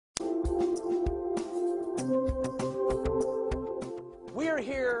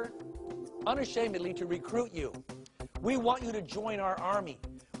unashamedly to recruit you. We want you to join our army.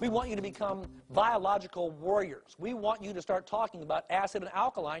 We want you to become biological warriors. We want you to start talking about acid and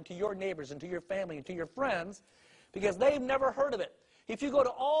alkaline to your neighbors and to your family and to your friends because they've never heard of it. If you go to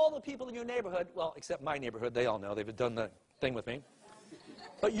all the people in your neighborhood, well, except my neighborhood, they all know. They've done the thing with me.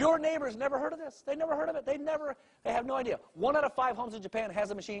 But your neighbors never heard of this. They never heard of it. They have no idea. 1 out of 5 homes in Japan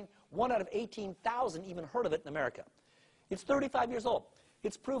has a machine. 1 out of 18,000 even heard of it in America. It's 35 years old.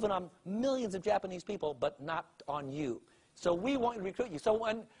 It's proven on millions of Japanese people, but not on you. So we want to recruit you. So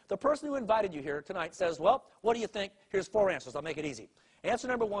when the person who invited you here tonight says, well, what do you think? Here's 4 answers. I'll make it easy. Answer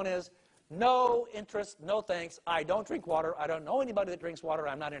number 1 is, no interest, no thanks. I don't drink water. I don't know anybody that drinks water.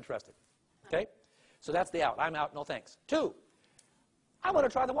 I'm not interested. Okay? So that's the out. I'm out. No thanks. 2, I want to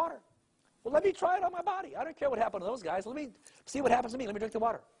try the water. Well, let me try it on my body. I don't care what happened to those guys. Let me see what happens to me. Let me drink the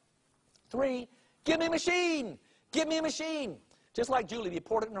water. 3, give me a machine. Give me a machine. Just like Julie, you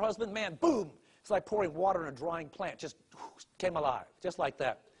poured it in her husband, man, boom. It's like pouring water in a drying plant. Just came alive. Just like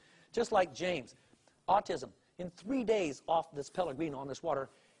that. Just like James. Autism. In 3 days off this Pellegrino on this water,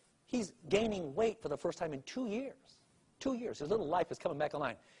 he's gaining weight for the first time in 2 years. 2 years. His little life is coming back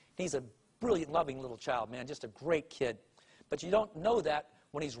online. He's a brilliant, loving little child, man. Just a great kid. But you don't know that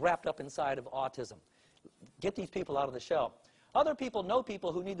when he's wrapped up inside of autism. Get these people out of the shell. Other people know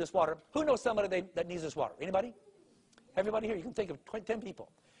people who need this water. Who knows somebody that needs this water? Anybody? Everybody here? You can think of 10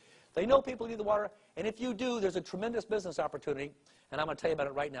 people. They know people who need the water, and if you do, there's a tremendous business opportunity, and I'm going to tell you about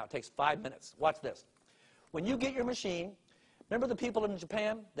it right now. It takes 5 minutes. Watch this. When you get your machine, remember the people in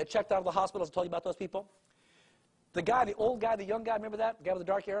Japan that checked out of the hospitals? I told you about those people? The guy, the old guy, the young guy, remember that? The guy with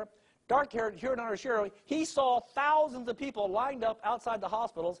the dark hair? Dark hair, here in Ontario, he saw thousands of people lined up outside the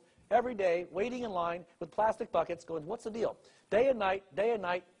hospitals every day, waiting in line with plastic buckets, going, what's the deal? Day and night,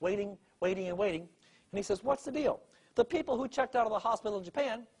 waiting, waiting, and waiting. And he says, what's the deal? The people who checked out of the hospital in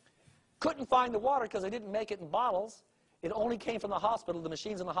Japan couldn't find the water because they didn't make it in bottles. It only came from the hospital. The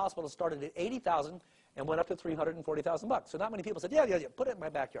machines in the hospital started at $80,000 and went up to $340,000. So not many people said, yeah, put it in my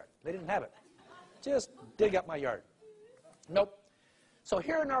backyard. They didn't have it. Just dig up my yard. Nope. So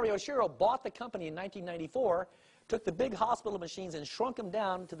Hironari Oshiro bought the company in 1994, took the big hospital machines and shrunk them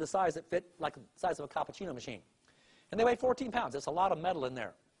down to the size that fit like the size of a cappuccino machine. And they weigh 14 pounds. That's a lot of metal in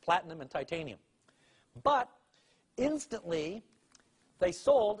there, platinum and titanium. But instantly, they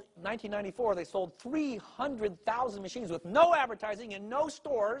sold, in 1994, they sold 300,000 machines with no advertising and no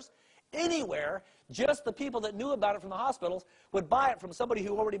stores anywhere. Just the people that knew about it from the hospitals would buy it from somebody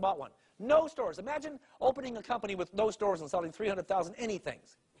who already bought one. No stores. Imagine opening a company with no stores and selling 300,000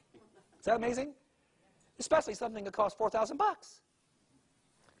 anythings. Is that amazing? Especially something that costs $4,000 bucks.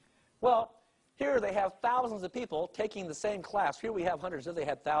 Well, here they have thousands of people taking the same class. Here we have hundreds, there they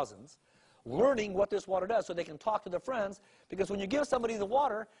had thousands, learning what this water does so they can talk to their friends, because when you give somebody the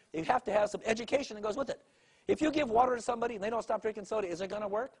water, you have to have some education that goes with it. If you give water to somebody and they don't stop drinking soda, is it going to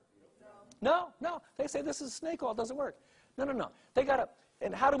work? No. They say this is snake oil, it doesn't work. No. They got to,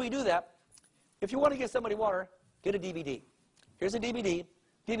 and how do we do that? If you want to give somebody water, get a DVD. Here's a DVD.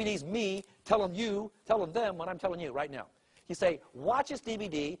 DVD's me telling them what I'm telling you right now. You say, watch this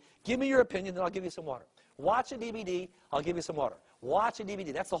DVD, give me your opinion, then I'll give you some water. Watch a DVD, I'll give you some water. Watch a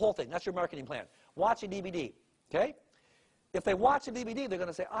DVD. That's the whole thing. That's your marketing plan. Watch a DVD. Okay? If they watch a DVD, they're going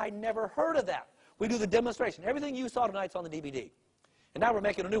to say, I never heard of that. We do the demonstration. Everything you saw tonight's on the DVD. And now we're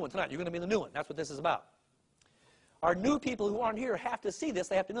making a new one tonight. You're going to be the new one. That's what this is about. Our new people who aren't here have to see this.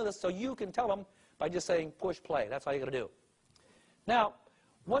 They have to know this, so you can tell them by just saying push play. That's all you got to do. Now,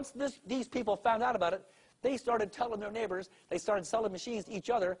 once these people found out about it, they started telling their neighbors. They started selling machines to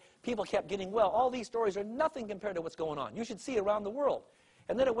each other. People kept getting well. All these stories are nothing compared to what's going on. You should see it around the world.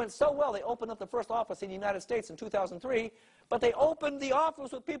 And then it went so well, they opened up the first office in the United States in 2003. But they opened the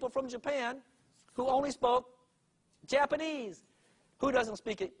office with people from Japan who only spoke Japanese. Who doesn't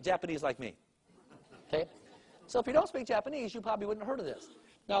speak Japanese like me? Okay? So if you don't speak Japanese, you probably wouldn't have heard of this.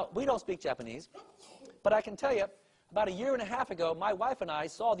 Now, we don't speak Japanese. But I can tell you, about a year and a half ago, my wife and I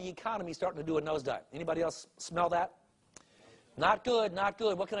saw the economy starting to do a nosedive. Anybody else smell that? Not good, not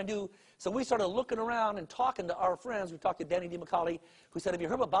good. What can I do? So we started looking around and talking to our friends. We talked to Danny DiMacaulay, who said, have you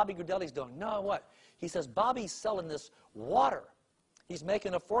heard what Bobby Grudelli's doing? No, what? He says, Bobby's selling this water. He's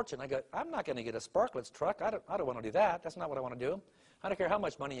making a fortune. I go, I'm not going to get a Sparklets truck. I don't want to do that. That's not what I want to do. I don't care how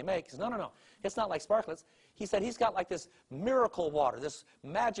much money you make. He says, no. It's not like Sparklets. He said he's got like this miracle water, this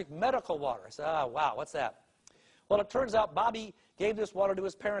magic medical water. I said, oh, wow, what's that? Well, it turns out Bobby gave this water to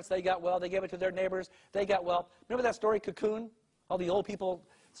his parents. They got well. They gave it to their neighbors. They got well. Remember that story, Cocoon? All the old people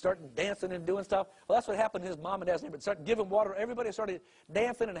started dancing and doing stuff. Well, that's what happened to his mom and dad's neighbors. Started giving water. Everybody started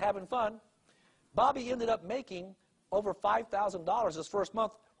dancing and having fun. Bobby ended up making over $5,000 his first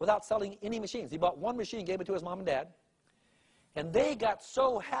month without selling any machines. He bought one machine, gave it to his mom and dad, and they got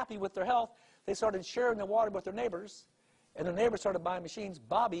so happy with their health, they started sharing the water with their neighbors, and their neighbors started buying machines.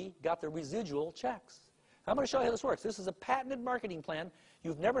 Bobby got the residual checks. I'm going to show you how this works. This is a patented marketing plan.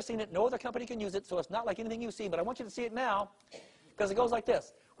 You've never seen it. No other company can use it, so it's not like anything you see, but I want you to see it now because it goes like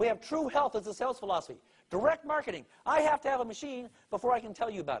this. We have true health as a sales philosophy. Direct marketing. I have to have a machine before I can tell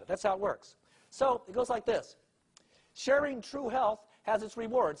you about it. That's how it works. So it goes like this. Sharing true health has its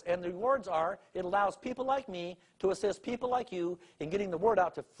rewards, and the rewards are it allows people like me to assist people like you in getting the word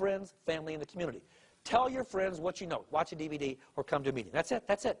out to friends, family, and the community. Tell your friends what you know. Watch a DVD or come to a meeting. That's it.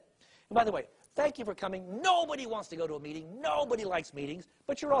 That's it. And by the way, thank you for coming. Nobody wants to go to a meeting. Nobody likes meetings,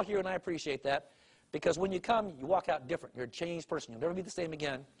 but you're all here, and I appreciate that because when you come, you walk out different. You're a changed person. You'll never be the same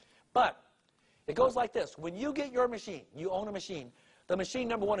again. But it goes like this. When you get your machine, you own a machine, the machine,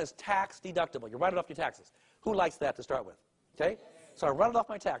 number one, is tax deductible. You write it off your taxes. Who likes that to start with? Okay? So I write it off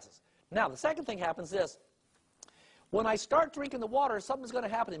my taxes. Now, the second thing happens is, when I start drinking the water, something's going to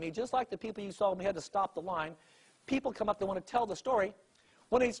happen to me, just like the people you saw when we had to stop the line. People come up, they want to tell the story.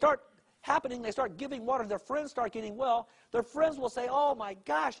 When they start happening, they start giving water, their friends start getting well. Their friends will say, oh my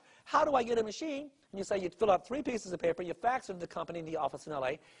gosh, how do I get a machine? And you say, you fill out 3 pieces of paper, you fax it to the company in the office in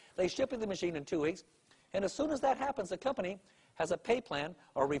LA, they ship you the machine in 2 weeks, and as soon as that happens, the company has a pay plan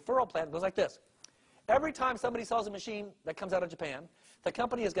or referral plan that goes like this. Every time somebody sells a machine that comes out of Japan, the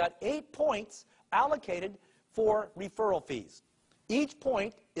company has got 8 points allocated for referral fees. Each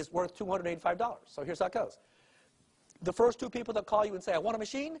point is worth $285. So here's how it goes. The first 2 people that call you and say, I want a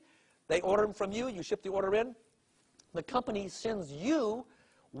machine, they order them from you, you ship the order in. The company sends you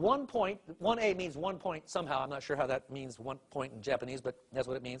 1 point. 1A means 1 point somehow. I'm not sure how that means 1 point in Japanese, but that's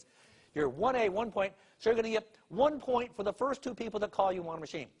what it means. You're 1A, 1 point. So you're going to get 1 point for the first 2 people that call you and want a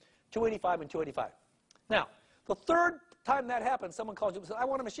machine. 285 and 285. Now, the third time that happens, someone calls you and says, I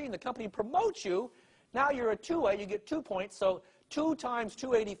want a machine. The company promotes you. Now you're a 2A, you get 2 points. So 2 times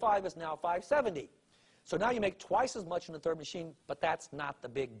 285 is now 570. So now you make twice as much in the third machine, but that's not the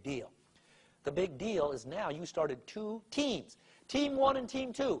big deal. The big deal is now you started 2 teams. Team 1 and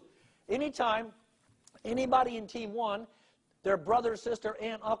Team 2. Anytime anybody in Team 1, their brother, sister,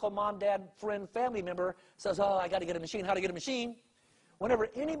 aunt, uncle, mom, dad, friend, family member says, oh, I got to get a machine. How to get a machine? Whenever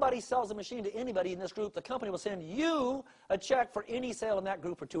anybody sells a machine to anybody in this group, the company will send you a check for any sale in that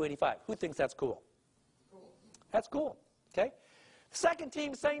group for $285. Who thinks that's cool? That's cool. Okay? Second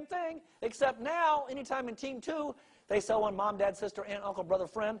team, same thing, except now, anytime in Team 2, they sell one mom, dad, sister, aunt, uncle, brother,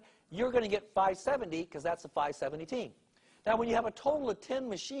 friend, you're going to get 570 because that's a 570 team. Now, when you have a total of 10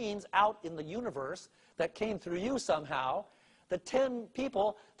 machines out in the universe that came through you somehow, the 10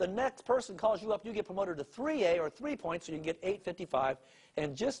 people, the next person calls you up, you get promoted to 3A or 3 points, so you can get 855.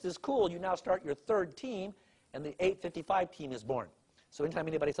 And just as cool, you now start your third team, and the 855 team is born. So anytime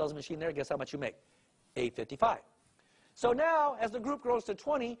anybody sells a machine there, guess how much you make? 855. So now, as the group grows to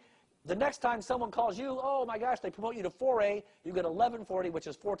 20, the next time someone calls you, oh my gosh, they promote you to 4A, you get 1140, which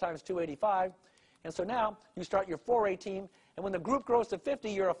is 4 times 285. And so now you start your 4A team, and when the group grows to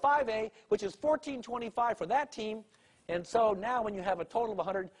 50, you're a 5A, which is 1425 for that team. And so now when you have a total of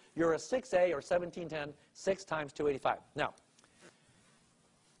 100, you're a 6A or 1710, 6 times 285. Now,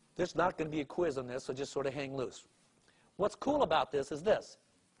 there's not going to be a quiz on this, so just sort of hang loose. What's cool about this is this.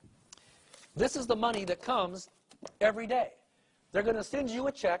 This is the money that comes every day. They're going to send you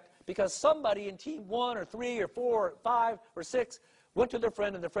a check because somebody in Team 1 or 3 or 4 or 5 or 6 went to their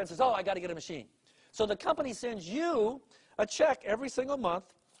friend, and their friend says, oh, I got to get a machine. So the company sends you a check every single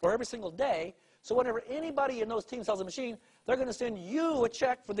month or every single day. So whenever anybody in those teams sells a machine, they're going to send you a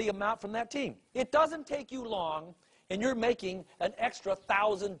check for the amount from that team. It doesn't take you long, and you're making an extra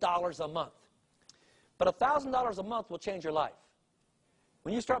 $1,000 a month. But $1,000 a month will change your life.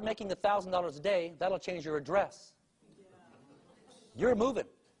 When you start making $1,000 a day, that'll change your address. You're moving.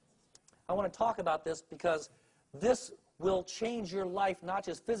 I want to talk about this because this will change your life, not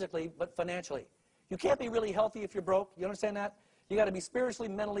just physically, but financially. You can't be really healthy if you're broke. You understand that? You got to be spiritually,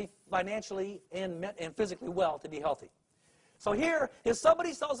 mentally, financially, and physically well to be healthy. So here, if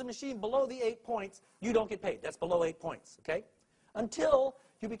somebody sells a machine below the 8 points, you don't get paid. That's below 8 points, okay? Until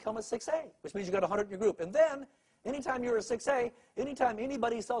you become a 6A, which means you got 100 in your group. And then, anytime you're a 6A, anytime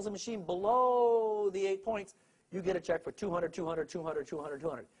anybody sells a machine below the 8 points, you get a check for 200, 200, 200, 200,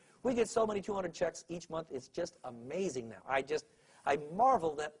 200. We get so many 200 checks each month. It's just amazing now. I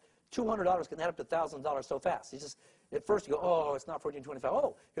marvel that $200 can add up to $1,000 so fast. It's just, at first you go, oh, it's not $1,425.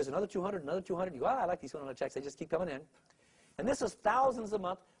 Oh, here's another 200, another 200. You go, I like these 200 checks. They just keep coming in. And this is thousands a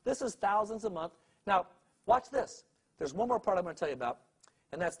month. This is thousands a month. Now, watch this. There's one more part I'm going to tell you about,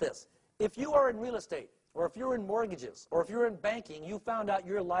 and that's this. If you are in real estate or if you're in mortgages, or if you're in banking, you found out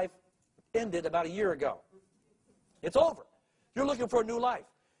your life ended about a year ago. It's over. You're looking for a new life.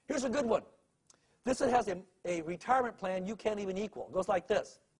 Here's a good one. This has a retirement plan you can't even equal. It goes like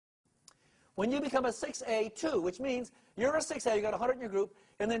this. When you become a 6A2, which means you're a 6A, you got 100 in your group,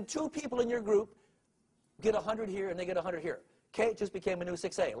 and then 2 people in your group get 100 here and they get 100 here. Kate just became a new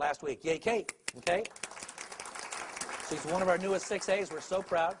 6A last week. Yay, Kate. Okay? She's one of our newest 6As. We're so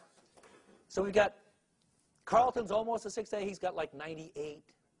proud. So we've got Carlton's almost a 6A. He's got like 98.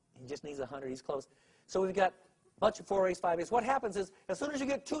 He just needs 100. He's close. So we've got a bunch of 4As, 5As. What happens is, as soon as you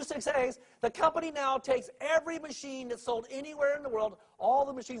get 2 6As, the company now takes every machine that's sold anywhere in the world, all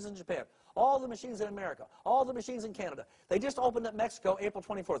the machines in Japan, all the machines in America, all the machines in Canada. They just opened up Mexico April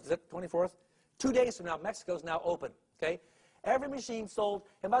 24th. Is it 24th? 2 days from now, Mexico's now open. Okay? Every machine sold,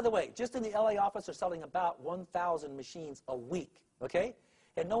 and by the way, just in the LA office, they're selling about 1,000 machines a week. Okay?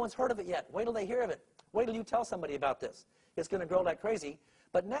 And no one's heard of it yet. Wait till they hear of it. Wait till you tell somebody about this. It's going to grow like crazy.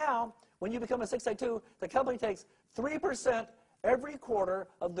 But now, when you become a 6A2, the company takes 3% every quarter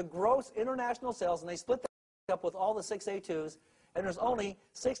of the gross international sales, and they split that up with all the 6A2s, and there's only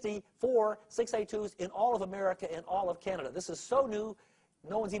 64 6A2s in all of America and all of Canada. This is so new,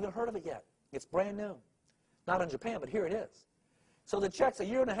 no one's even heard of it yet. It's brand new. Not in Japan, but here it is. So the checks a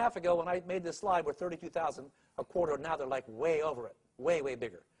year and a half ago when I made this slide were $32,000 a quarter. Now they're like way over it, way, way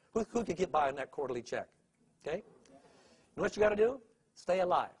bigger. Who could get by on that quarterly check? Okay? And what you got to do? Stay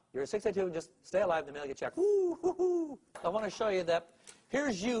alive. You're a 6A2 and just stay alive to mail your check. Woo, woo, woo. I want to show you that.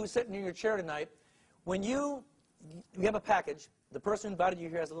 Here's you sitting in your chair tonight. When you have a package, the person who invited you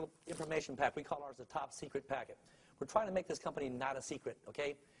here has a little information pack. We call ours the top secret packet. We're trying to make this company not a secret,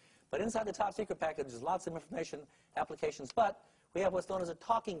 okay? But inside the top secret package, there's lots of information, applications, but we have what's known as a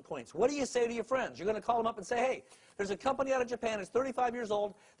talking points. What do you say to your friends? You're going to call them up and say, hey, there's a company out of Japan, it's 35 years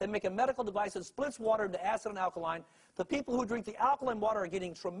old, they make a medical device that splits water into acid and alkaline. The people who drink the alkaline water are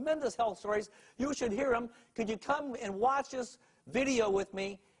getting tremendous health stories. You should hear them. Could you come and watch this video with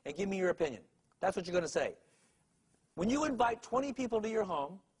me and give me your opinion? That's what you're going to say. When you invite 20 people to your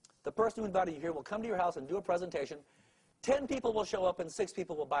home, the person who invited you here will come to your house and do a presentation. 10 people will show up and 6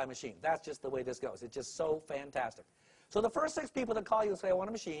 people will buy a machine. That's just the way this goes. It's just so fantastic. So the first 6 people that call you and say, I want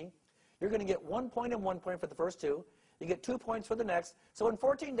a machine, you're going to get 1 point and 1 point for the first 2. You get 2 points for the next. So in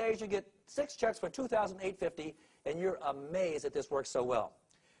 14 days, you get 6 checks for $2,850, and you're amazed that this works so well.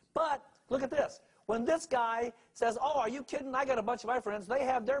 But look at this. When this guy says, oh, are you kidding? I got a bunch of my friends. They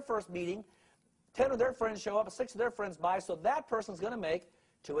have their first meeting. 10 of their friends show up. 6 of their friends buy. So that person's going to make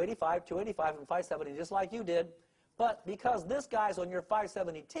 $285, $285, and $570, just like you did. But because this guy's on your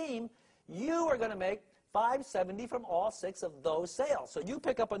 570 team, you are going to make $570 from all 6 of those sales. So you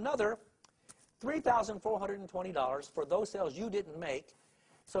pick up another $3,420 for those sales you didn't make.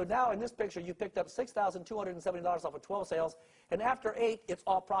 So now in this picture, you picked up $6,270 off of 12 sales. And after 8, it's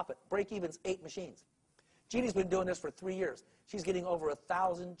all profit. Break even's 8 machines. Jeannie's been doing this for 3 years. She's getting over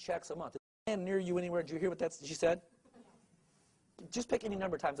 1,000 checks a month. And near you anywhere, did you hear what she said? Just pick any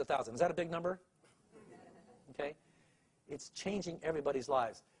number times 1,000. Is that a big number? Okay. It's changing everybody's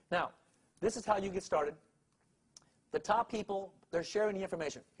lives. Now, this is how you get started. The top people, they're sharing the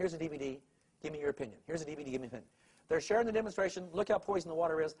information. Here's a DVD. Give me your opinion. Here's a DVD. Give me an opinion. They're sharing the demonstration. Look how poison the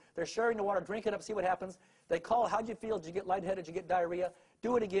water is. They're sharing the water. Drink it up. See what happens. They call. How'd you feel? Did you get lightheaded? Did you get diarrhea?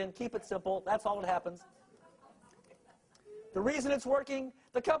 Do it again. Keep it simple. That's all that happens. The reason it's working,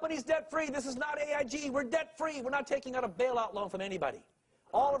 the company's debt-free. This is not AIG. We're debt-free. We're not taking out a bailout loan from anybody.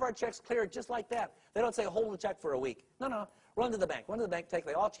 All of our checks clear just like that. They don't say, hold the check for a week. No, no. Run to the bank. Run to the bank. Take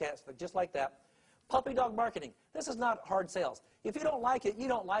all checks just like that. Puppy dog marketing. This is not hard sales. If you don't like it, you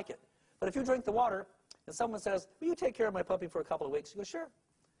don't like it. But if you drink the water and someone says, will you take care of my puppy for a couple of weeks? You go, sure.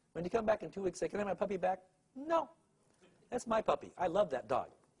 When you come back in 2 weeks, say, can I have my puppy back? No. That's my puppy. I love that dog.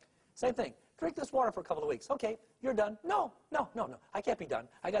 Same thing. Drink this water for a couple of weeks. Okay, you're done. No, no, no, no. I can't be done.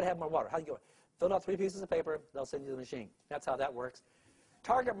 I got to have more water. How do you go? Fill out 3 pieces of paper. They'll send you the machine. That's how that works.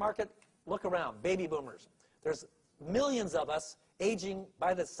 Target market, look around. Baby boomers. There's millions of us aging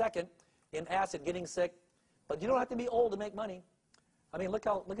by the second in acid, getting sick. But you don't have to be old to make money. I mean, look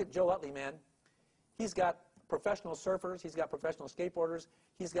at Joe Utley, man. He's got professional surfers. He's got professional skateboarders.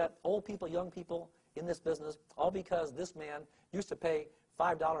 He's got old people, young people in this business, all because this man used to pay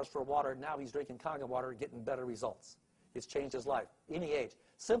 $5 for water. Now he's drinking Kangen water, getting better results. It's changed his life, any age.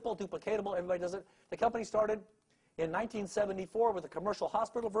 Simple, duplicatable, everybody does it. The company started in 1974 with a commercial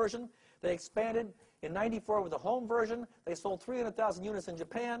hospital version. They expanded in 94 with a home version. They sold 300,000 units in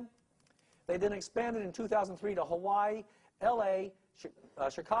Japan. They then expanded in 2003 to Hawaii, LA,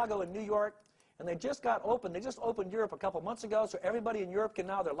 Chicago, and New York. and they just got open. They just opened Europe a couple months ago, so everybody in Europe can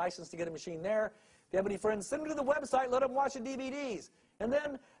now, they're licensed to get a machine there. If you have any friends, send them to the website, let them watch the DVDs. And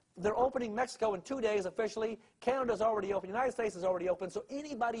then they're opening Mexico in 2 days officially. Canada's already open. The United States is already open. So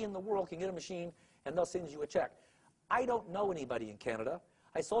anybody in the world can get a machine, and they'll send you a check. I don't know anybody in Canada.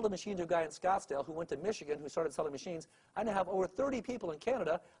 I sold a machine to a guy in Scottsdale who went to Michigan who started selling machines. I now have over 30 people in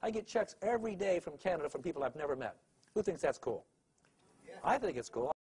Canada. I get checks every day from Canada from people I've never met. Who thinks that's cool? Yeah. I think it's cool.